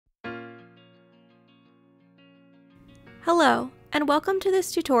Hello, and welcome to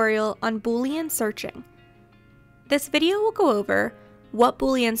this tutorial on Boolean searching. This video will go over what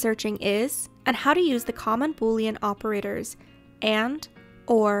Boolean searching is and how to use the common Boolean operators and,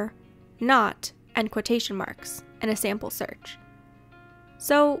 or, not, and quotation marks in a sample search.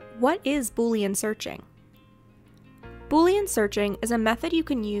 So, what is Boolean searching? Boolean searching is a method you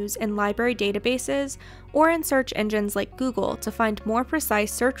can use in library databases or in search engines like Google to find more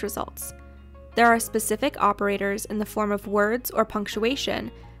precise search results. There are specific operators in the form of words or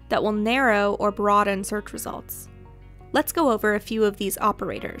punctuation that will narrow or broaden search results. Let's go over a few of these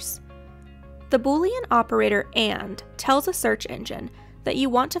operators. The Boolean operator AND tells a search engine that you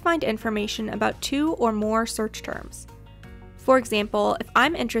want to find information about two or more search terms. For example, if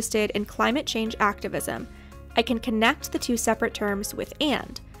I'm interested in climate change activism, I can connect the two separate terms with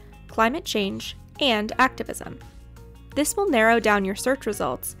AND, climate change and activism. This will narrow down your search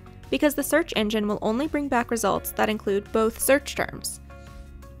results because the search engine will only bring back results that include both search terms.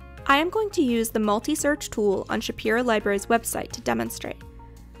 I am going to use the multi-search tool on shapirolibrary's website to demonstrate.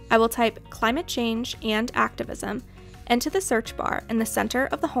 I will type climate change and activism into the search bar in the center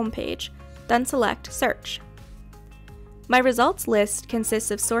of the homepage, then select search. My results list consists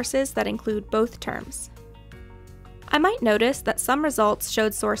of sources that include both terms. I might notice that some results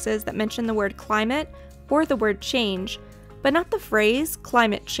showed sources that mention the word climate or the word change, but not the phrase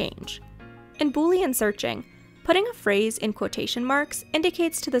climate change. In Boolean searching, putting a phrase in quotation marks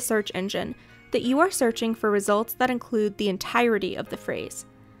indicates to the search engine that you are searching for results that include the entirety of the phrase.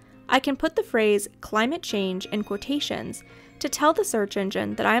 I can put the phrase climate change in quotations to tell the search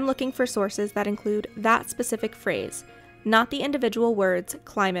engine that I am looking for sources that include that specific phrase, not the individual words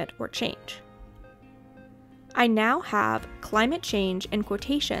climate or change. I now have climate change in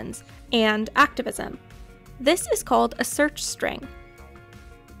quotations and activism. This is called a search string.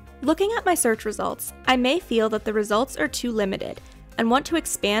 Looking at my search results, I may feel that the results are too limited and want to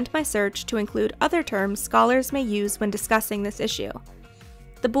expand my search to include other terms scholars may use when discussing this issue.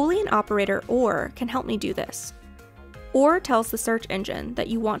 The Boolean operator OR can help me do this. OR tells the search engine that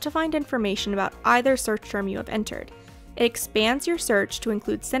you want to find information about either search term you have entered. It expands your search to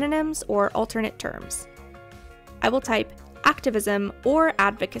include synonyms or alternate terms. I will type activism or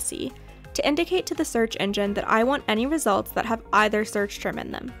advocacy to indicate to the search engine that I want any results that have either search term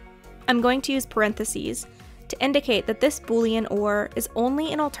in them. I'm going to use parentheses to indicate that this Boolean OR is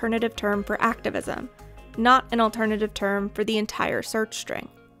only an alternative term for activism, not an alternative term for the entire search string.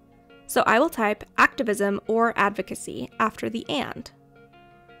 So I will type activism or advocacy after the AND.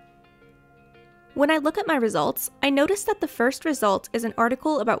 When I look at my results, I notice that the first result is an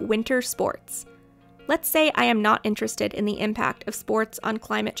article about winter sports. Let's say I am not interested in the impact of sports on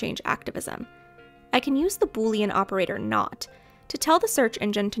climate change activism. I can use the Boolean operator NOT to tell the search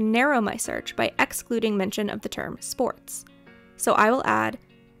engine to narrow my search by excluding mention of the term sports. So I will add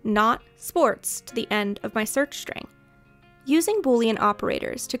not sports to the end of my search string. Using Boolean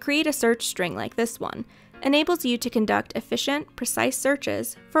operators to create a search string like this one enables you to conduct efficient, precise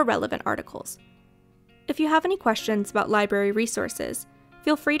searches for relevant articles. If you have any questions about library resources,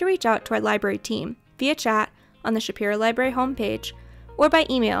 feel free to reach out to our library team via chat on the Shapiro Library homepage or by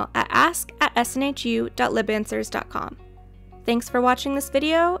email at ask@snhu.libanswers.com. Thanks for watching this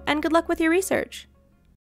video and good luck with your research!